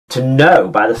to know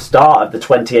by the start of the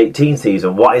 2018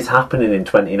 season what is happening in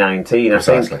 2019.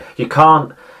 Precisely. I think you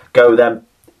can't go then,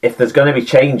 if there's going to be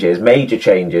changes, major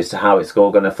changes to how it's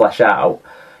all going to flesh out,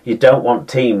 you don't want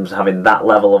teams having that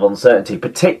level of uncertainty,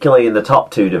 particularly in the top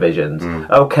two divisions.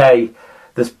 Okay,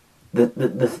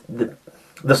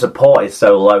 the support is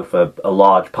so low for a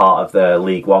large part of the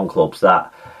League One clubs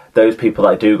that those people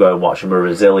that do go and watch them are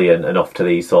resilient enough to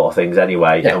these sort of things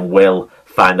anyway, and will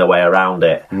find their way around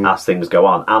it as things go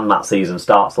on. And that season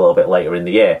starts a little bit later in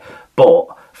the year. But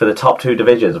for the top two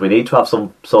divisions, we need to have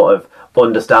some sort of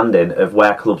understanding of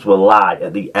where clubs will lie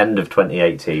at the end of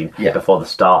 2018 before the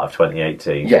start of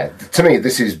 2018. Yeah, to me,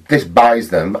 this buys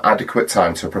them adequate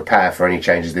time to prepare for any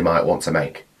changes they might want to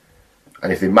make.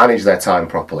 And if they manage their time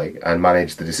properly and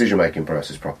manage the decision-making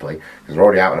process properly, because they're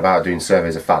already out and about doing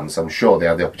surveys of fans, so I'm sure they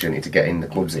have the opportunity to get in the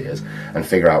club's ears and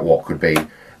figure out what could be,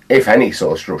 if any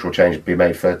sort of structural change would be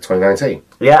made for 2019.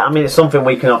 Yeah, I mean, it's something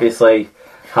we can obviously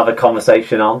have a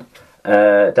conversation on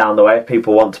down the way. If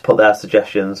people want to put their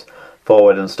suggestions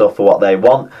forward and stuff for what they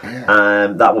want,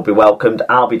 that will be welcomed.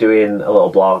 I'll be doing a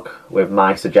little blog with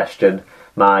my suggestion.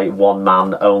 My one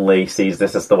man only sees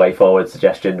this as the way forward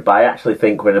suggestion, but I actually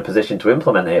think we're in a position to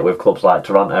implement it with clubs like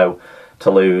Toronto,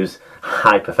 Toulouse,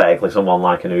 hypothetically someone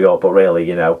like New York, but really,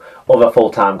 you know, other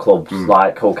full-time clubs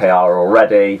like Hull KR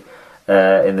already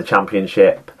in the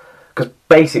Championship. Because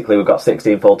basically we've got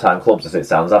 16 full-time clubs as it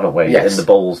sounds, haven't we? Yes. And the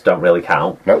Bulls don't really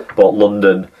count. Nope. But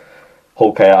London,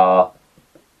 Hull KR,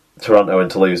 Toronto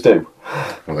and Toulouse do.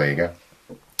 Well, there you go.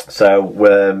 So,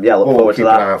 look forward to that.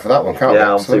 Keep an eye out for that one, can't we?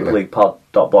 Yeah, on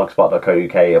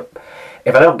superleaguepod.blogspot.co.uk.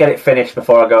 If I don't get it finished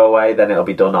before I go away, then it'll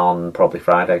be done on probably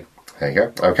Friday. There you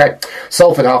go. Okay.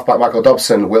 Salford halfback Michael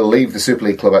Dobson will leave the Super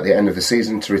League club at the end of the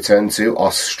season to return to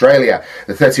Australia.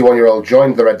 The 31-year-old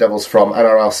joined the Red Devils from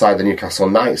NRL side the Newcastle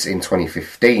Knights in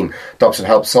 2015. Dobson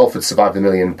helped Salford survive the £1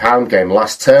 million game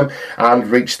last term and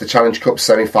reached the Challenge Cup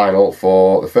semi-final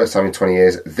for the first time in 20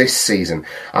 years this season.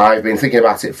 I've been thinking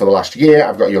about it for the last year.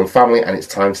 I've got a young family and it's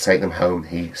time to take them home,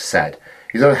 he said.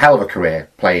 He's had a hell of a career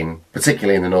playing,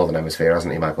 particularly in the Northern Hemisphere,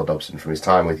 hasn't he, Michael Dobson? From his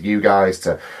time with you guys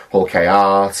to Hull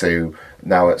KR to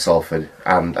now at Salford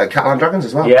and at Catalan Dragons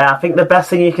as well. Yeah, I think the best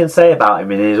thing you can say about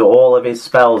him is all of his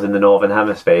spells in the Northern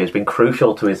Hemisphere has been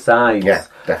crucial to his sides. Yeah,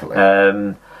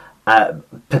 definitely.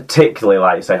 Particularly,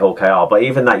 like you say, Hull KR. But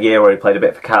even that year where he played a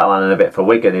bit for Catalan and a bit for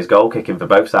Wigan, his goal kicking for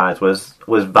both sides was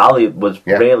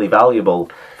really valuable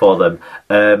for them.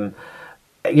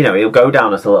 You know, he'll go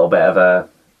down as a little bit of a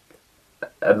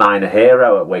minor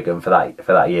hero at Wigan for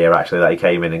that year, actually, that he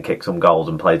came in and kicked some goals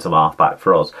and played some half-back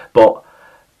for us. But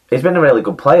he's been a really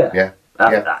good player. Yeah.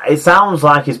 It sounds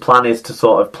like his plan is to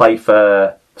sort of play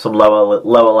for some lower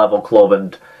level club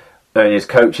and earn his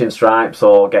coaching stripes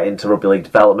or get into Rugby League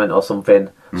development or something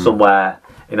somewhere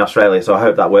in Australia. So I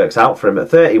hope that works out for him. At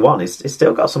 31, he's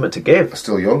still got something to give.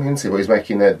 Still young, isn't he? But he's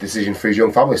making a decision for his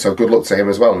young family. So good luck to him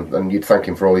as well. And you'd thank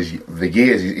him for all the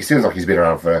years. He seems like he's been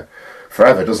around for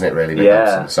forever, doesn't it, really?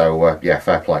 Yeah. So,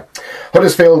 fair play.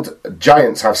 Huddersfield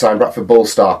Giants have signed Bradford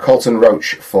Bulls star Colton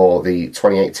Roach for the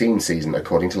 2018 season,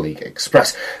 according to League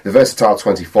Express. The versatile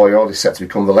 24-year-old is set to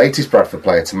become the latest Bradford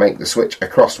player to make the switch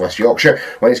across West Yorkshire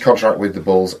when his contract with the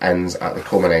Bulls ends at the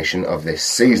culmination of this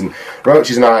season. Roach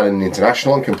is an Ireland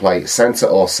international and can play centre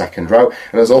or second row,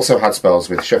 and has also had spells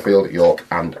with Sheffield, York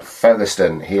and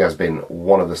Featherstone. He has been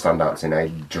one of the standouts in a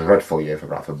dreadful year for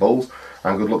Bradford Bulls,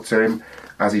 and good luck to him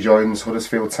as he joins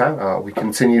Huddersfield Town. We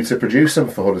continue to produce them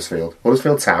for Huddersfield.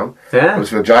 Huddersfield Town. Yeah.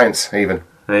 Huddersfield Giants, even.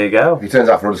 There you go. If he turns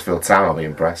out for Huddersfield Town, I'll be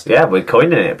impressed. Yeah, we're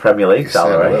coining it Premier League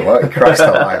salary. Christ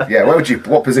alive. Yeah,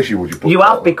 what position would you put? You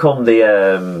have become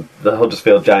the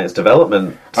Huddersfield Giants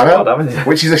development squad, haven't you?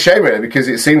 Which is a shame, really, because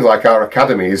it seems like our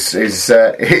academy is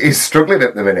struggling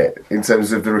at the minute in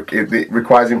terms of it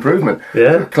requires improvement.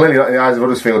 Yeah. Clearly not in the eyes of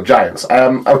Huddersfield Giants.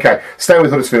 Okay, staying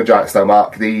with Huddersfield Giants though,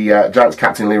 Mark. The Giants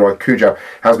captain Leroy Cujo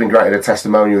has been granted a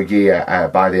testimonial year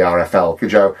by the RFL.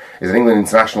 Cujo is an England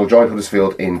international, joined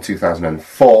Huddersfield in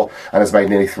 2004 and has made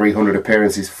nearly 300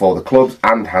 appearances for the club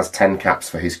and has 10 caps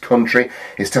for his country.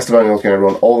 His testimonial is going to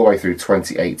run all the way through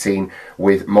 2018,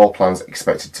 with more plans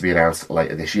expected to be announced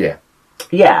later this year.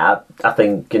 Yeah, I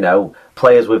think,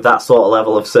 players with that sort of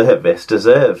level of service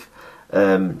deserve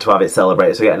to have it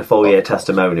celebrated. So getting a full year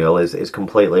testimonial is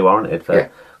completely warranted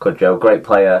for Cujo. Great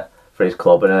player for his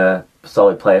club and a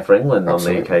solid player for England.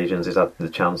 Absolutely. On the occasions he's had the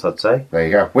chance, I'd say. There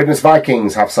you go. Widnes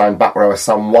Vikings have signed back rower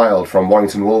Sam Wilde from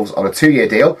Warrington Wolves on a 2-year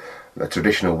deal a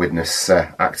traditional Widnes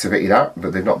activity that,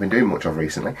 but they've not been doing much of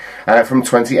recently, from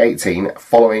 2018,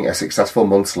 following a successful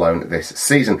month's loan this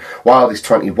season. Wilde is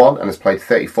 21 and has played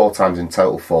 34 times in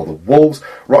total for the Wolves,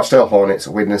 Rochdale Hornets,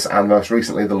 Widnes, and most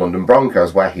recently the London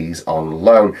Broncos, where he's on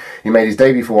loan. He made his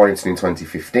debut for Warrington in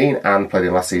 2015 and played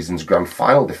in last season's grand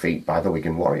final defeat by the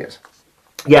Wigan Warriors.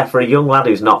 Yeah, for a young lad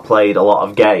who's not played a lot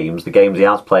of games, the games he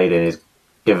has played in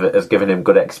has given him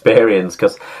good experience,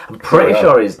 because I'm pretty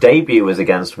sure his debut was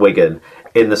against Wigan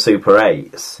in the Super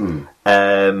 8s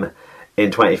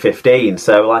in 2015.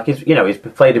 So, like, he's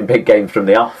played in big games from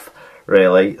the off,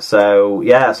 really. So,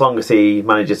 yeah, as long as he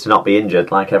manages to not be injured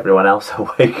like everyone else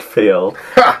at Wakefield,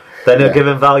 then he'll give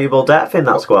him valuable depth in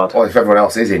that squad. Well, if everyone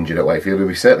else is injured at Wakefield, he'll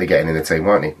be certainly getting in the team,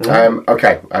 won't he?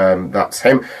 That's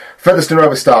him. Featherstone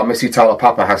Rover star Missy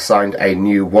Talapapa has signed a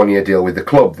new one-year deal with the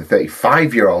club. The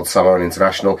 35-year-old Samoan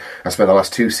international has spent the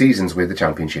last 2 seasons with the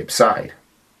Championship side.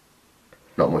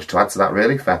 Not much to add to that,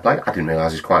 really. Fair play. I didn't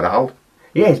realise he's quite that old.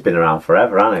 Yeah, he's been around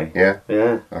forever, hasn't he? Yeah.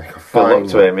 Good luck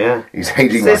to him, yeah. He's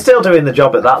aging. He's still doing the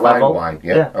job at that level. Wine.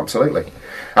 Yeah, absolutely.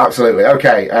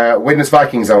 Okay, Widnes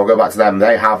Vikings, then we'll go back to them.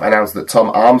 They have announced that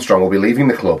Tom Armstrong will be leaving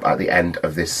the club at the end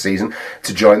of this season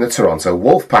to join the Toronto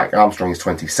Wolfpack. Armstrong is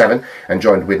 27 and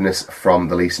joined Widnes from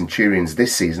the Lee Centurions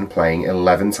this season, playing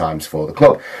 11 times for the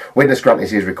club. Widnes granted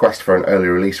his request for an early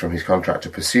release from his contract to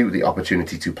pursue the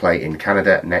opportunity to play in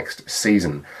Canada next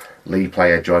season. Lee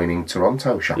player joining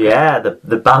Toronto. Shocking. Yeah,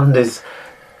 the band is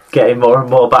getting more and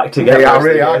more back together. They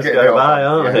really are getting go by,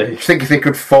 aren't they? Do you think if they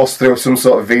could force through some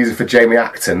sort of visa for Jamie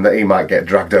Acton that he might get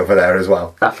dragged over there as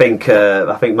well? I think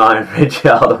Myron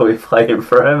Ridgell will be playing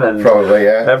for him, and probably,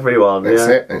 yeah. Everyone. That's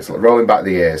it. It's rolling back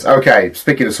the years. Okay,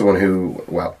 speaking of someone who,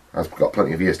 well, has got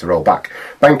plenty of years to roll back,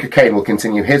 Ben Cockayne will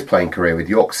continue his playing career with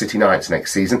York City Knights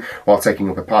next season while taking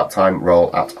up a part-time role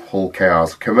at Hull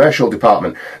KR's commercial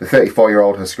department. The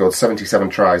 34-year-old has scored 77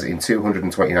 tries in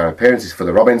 229 appearances for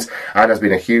the Robins and has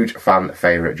been a huge fan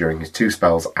favourite during his 2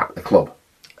 spells at the club.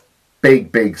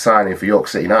 Big signing for York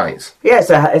City Knights. Yeah,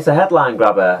 it's a headline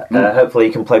grabber. Hopefully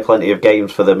he can play plenty of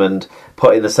games for them and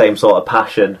put in the same sort of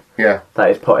passion that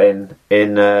he's put in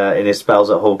his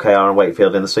spells at Hull KR and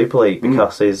Wakefield in the Super League,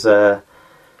 because he's and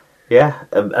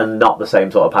not the same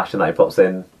sort of passion that he puts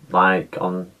in like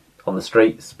on the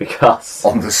streets, because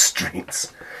on the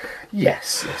streets.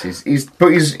 Yes, he's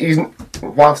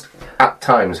whilst at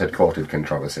times had courted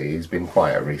controversy, he's been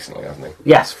quiet recently, hasn't he?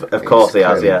 Yes, of course he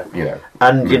has. Yeah,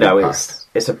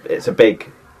 it's a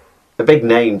big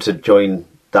name to join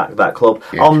that club.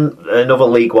 Yeah. On another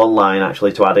League One line,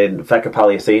 actually, to add in, Feka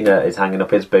Paliasina is hanging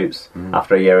up his boots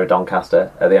after a year at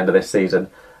Doncaster at the end of this season.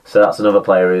 So that's another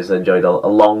player who's enjoyed a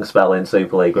long spell in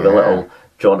Super League with a little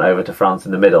jaunt over to France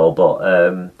in the middle,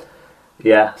 but.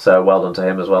 So well done to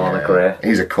him as well on the career.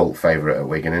 He's a cult favourite at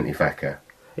Wigan, isn't he, Feka?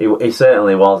 He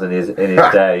certainly was in his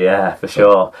day, yeah, for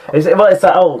sure. It's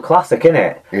that old classic, isn't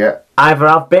it? Yeah. Either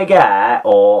have big hair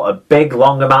or a big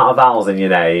long amount of vowels in your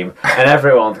name, and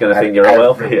everyone's going to think you're a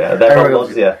wealthy. Everyone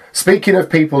loves you. Speaking of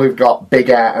people who've got big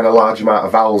hair and a large amount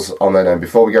of vowels on their name,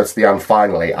 before we go to the and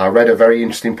finally, I read a very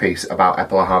interesting piece about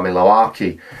Epelahami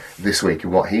Loaki this week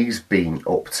and what he's been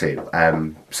up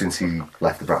to since he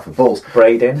left the Bradford Bulls.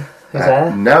 Braiding.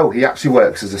 No, he actually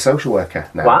works as a social worker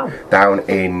now. Wow. Down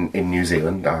in New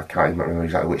Zealand. I can't even remember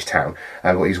exactly which town.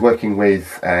 But he's working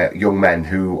with young men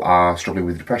who are struggling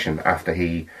with depression after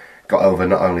he got over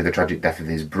not only the tragic death of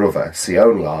his brother,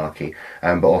 Sion Larky,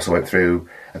 but also went through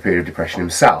a period of depression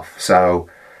himself. So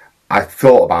I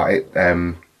thought about it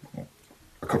a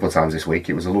couple of times this week.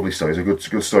 It was a lovely story. It was a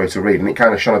good story to read, and it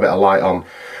kind of shone a bit of light on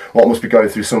what must be going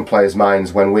through some players'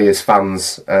 minds when we as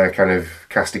fans kind of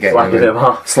castigate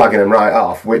slagging them right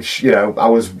off, which, I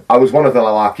was one of the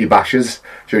Loaki bashers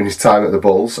during his time at the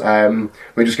Bulls. But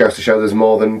it just goes to show there's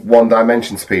more than one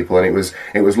dimension to people, and it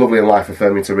was lovely and life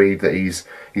affirming to read that he's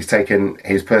taken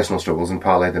his personal struggles and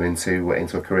parlayed them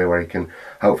into a career where he can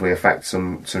hopefully affect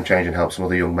some change and help some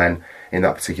other young men in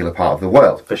that particular part of the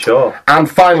world. For sure. And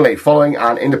finally, following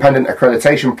an independent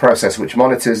accreditation process which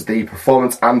monitors the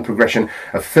performance and progression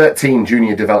of 13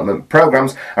 junior development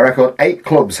programmes, a record 8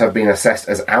 clubs have been assessed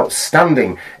as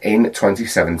outstanding in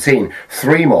 2017,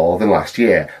 3 more than last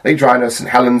year. Leeds Rhinos, St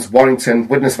Helens, Warrington,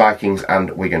 Widnes Vikings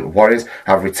and Wigan Warriors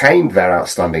have retained their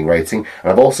outstanding rating and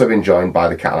have also been joined by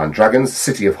the Catalan Dragons,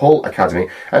 City of Hull Academy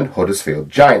and Huddersfield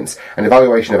Giants. An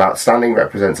evaluation of outstanding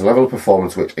represents a level of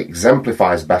performance which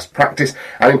exemplifies best practice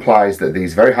and implies that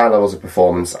these very high levels of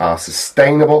performance are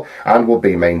sustainable and will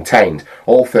be maintained.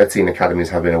 All 13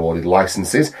 academies have been awarded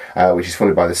licences, which is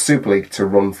funded by the Super League, to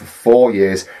run for 4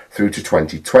 years through to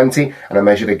 2020 and are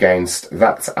measured against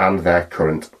that and their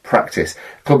current practice.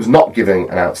 Clubs not giving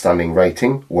an outstanding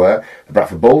rating were the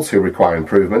Bradford Bulls, who require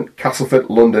improvement, Castleford,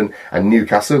 London and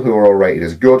Newcastle, who are all rated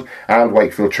as good, and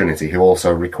Wakefield Trinity, who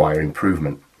also require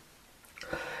improvement.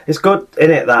 It's good,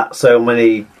 isn't it, that so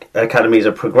many academies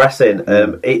are progressing.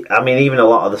 Even a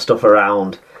lot of the stuff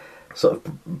around sort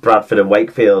of Bradford and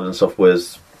Wakefield and stuff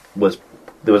was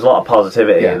there was a lot of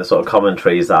positivity in the sort of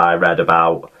commentaries that I read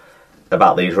about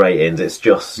these ratings. It's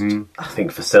just I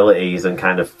think facilities and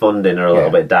kind of funding are a little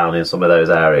bit down in some of those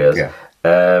areas,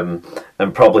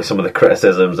 and probably some of the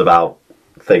criticisms about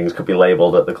things could be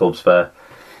labelled at the clubs for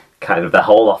kind of the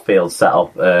whole off-field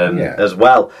setup as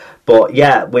well. But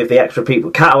yeah, with the extra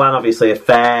people, Catalan obviously are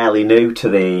fairly new to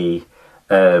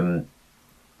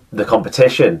the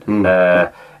competition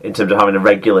in terms of having a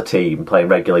regular team playing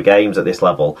regular games at this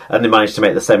level, and they managed to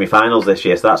make the semi-finals this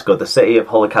year, so that's good. The City of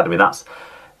Hull Academy, that's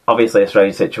obviously a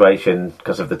strange situation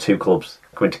because of the two clubs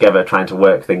coming together trying to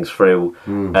work things through,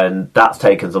 and that's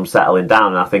taken some settling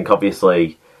down, and I think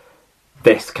obviously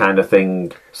this kind of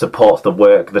thing supports the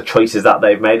work, the choices that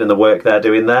they've made and the work they're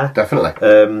doing there.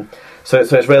 Definitely. So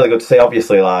it's really good to see.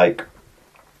 Obviously, like,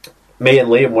 me and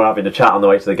Liam were having a chat on the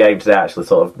way to the game today, actually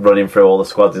sort of running through all the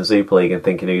squads in Super League and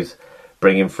thinking who's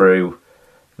bringing through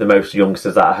the most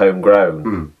youngsters that are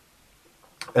homegrown.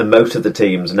 And most of the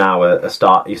teams now you're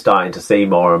starting to see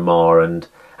more and more, and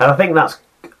I think that's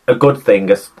a good thing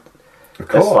as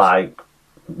like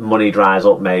money dries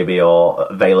up maybe, or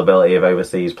availability of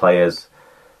overseas players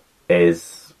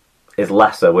is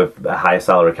lesser with a higher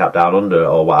salary cap down under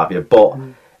or what have you. But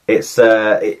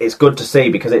it's good to see,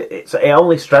 because it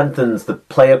only strengthens the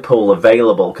player pool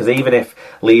available, because even if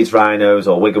Leeds Rhinos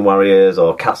or Wigan Warriors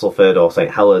or Castleford or St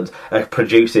Helens are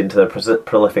producing to the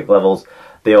prolific levels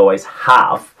they always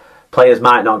have, players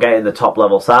might not get in the top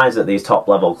level sides at these top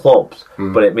level clubs,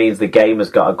 but it means the game has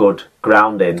got a good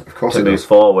grounding to move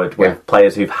forward with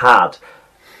players who've had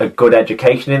a good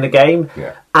education in the game.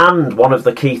 And one of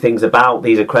the key things about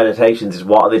these accreditations is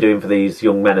what are they doing for these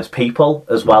young men as people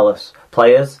as well as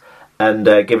players, and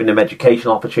giving them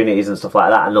educational opportunities and stuff like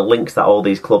that, and the links that all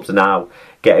these clubs are now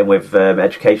getting with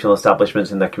educational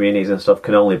establishments in their communities and stuff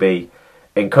can only be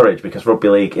encouraged, because rugby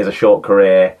league is a short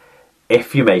career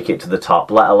if you make it to the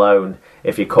top, let alone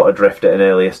if you cut adrift at an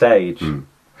earlier stage.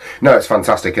 No, it's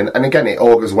fantastic, and again it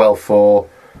augurs well for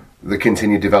the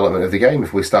continued development of the game.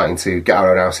 If we're starting to get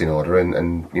our own house in order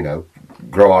and you know,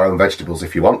 grow our own vegetables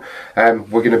if you want,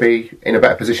 we're going to be in a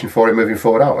better position for it moving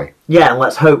forward, aren't we? Yeah, and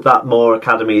let's hope that more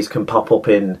academies can pop up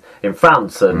in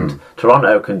France, and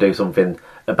Toronto can do something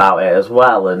about it as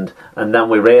well, and then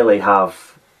we really have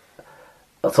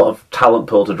a sort of talent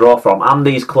pool to draw from, and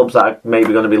these clubs that are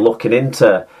maybe going to be looking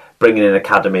into bringing in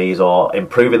academies or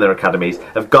improving their academies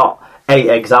have got 8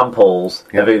 examples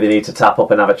of who they need to tap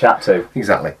up and have a chat to.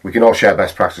 Exactly. We can all share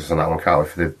best practice on that one,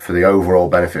 can't we, for the overall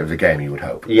benefit of the game, you would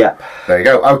hope. Yeah. There you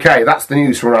go. Okay, that's the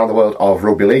news from around the world of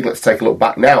Rugby League. Let's take a look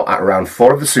back now at round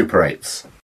 4 of the Super 8s.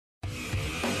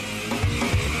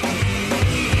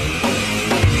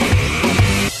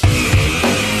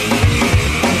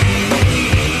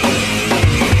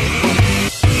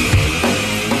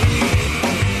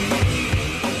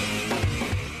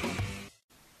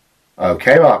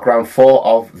 Okay, Mark, round 4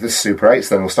 of the Super 8s.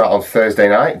 Then we'll start on Thursday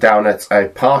night down at a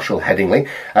partial Headingley,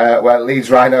 where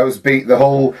Leeds Rhinos beat the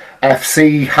Hull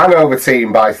FC hangover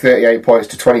team by 38 points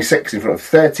to 26 in front of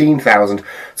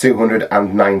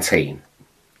 13,219.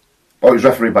 Oh, it was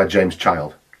refereed by James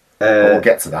Child. We'll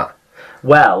get to that.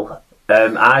 Well,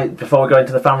 before we go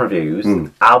into the fan reviews,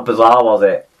 how bizarre was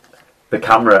it? The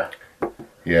camera.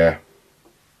 Yeah.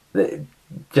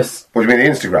 Just. What do you mean, the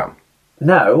Instagram?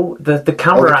 No, the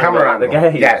camera angle at the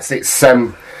game. Yes, it's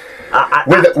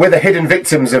we're the hidden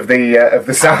victims of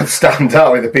the South Stand,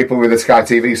 aren't we? The people with the Sky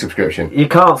TV subscription. You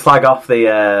can't flag off the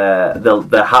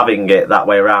having it that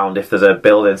way around if there's a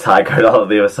building side going on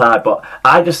the other side. But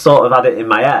I just sort of had it in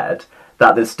my head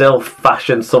that they'd still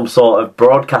fashion some sort of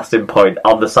broadcasting point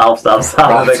on the South Stand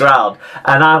side of the ground,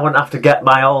 and I wouldn't have to get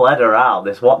my whole head around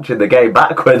this watching the game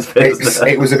backwards business.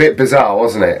 It was a bit bizarre,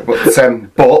 wasn't it?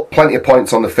 But plenty of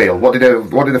points on the field. What did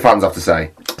the fans have to say?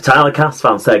 Tyler Cass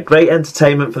fan said, great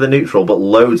entertainment for the neutral, but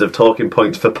loads of talking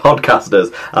points for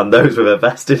podcasters and those with a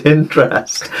vested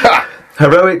interest.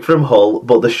 Heroic from Hull,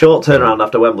 but the short turnaround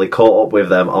after Wembley caught up with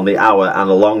them on the hour, and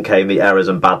along came the errors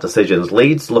and bad decisions.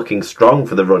 Leeds looking strong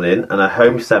for the run-in, and a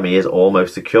home semi is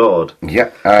almost secured.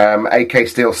 Yep. AK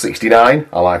Steel 69.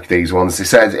 I like these ones. He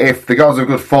says, if the gods of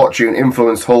good fortune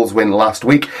influenced Hull's win last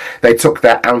week, they took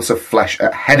their ounce of flesh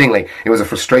at Headingley. It was a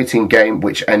frustrating game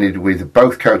which ended with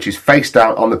both coaches face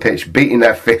down on the pitch, beating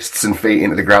their fists and feet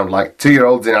into the ground like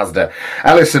 2-year-olds in Asda.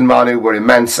 Ellis and Manu were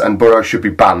immense, and Burrow should be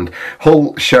banned.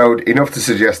 Hull showed enough to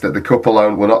suggest that the cup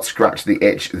alone will not scratch the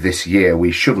itch this year.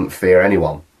 We shouldn't fear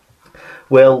anyone.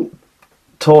 We'll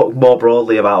talk more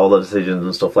broadly about all the decisions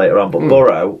and stuff later on, but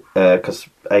Burrow, because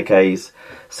AK's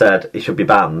said he should be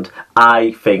banned,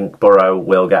 I think Burrow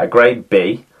will get a grade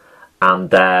B and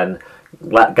then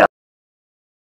let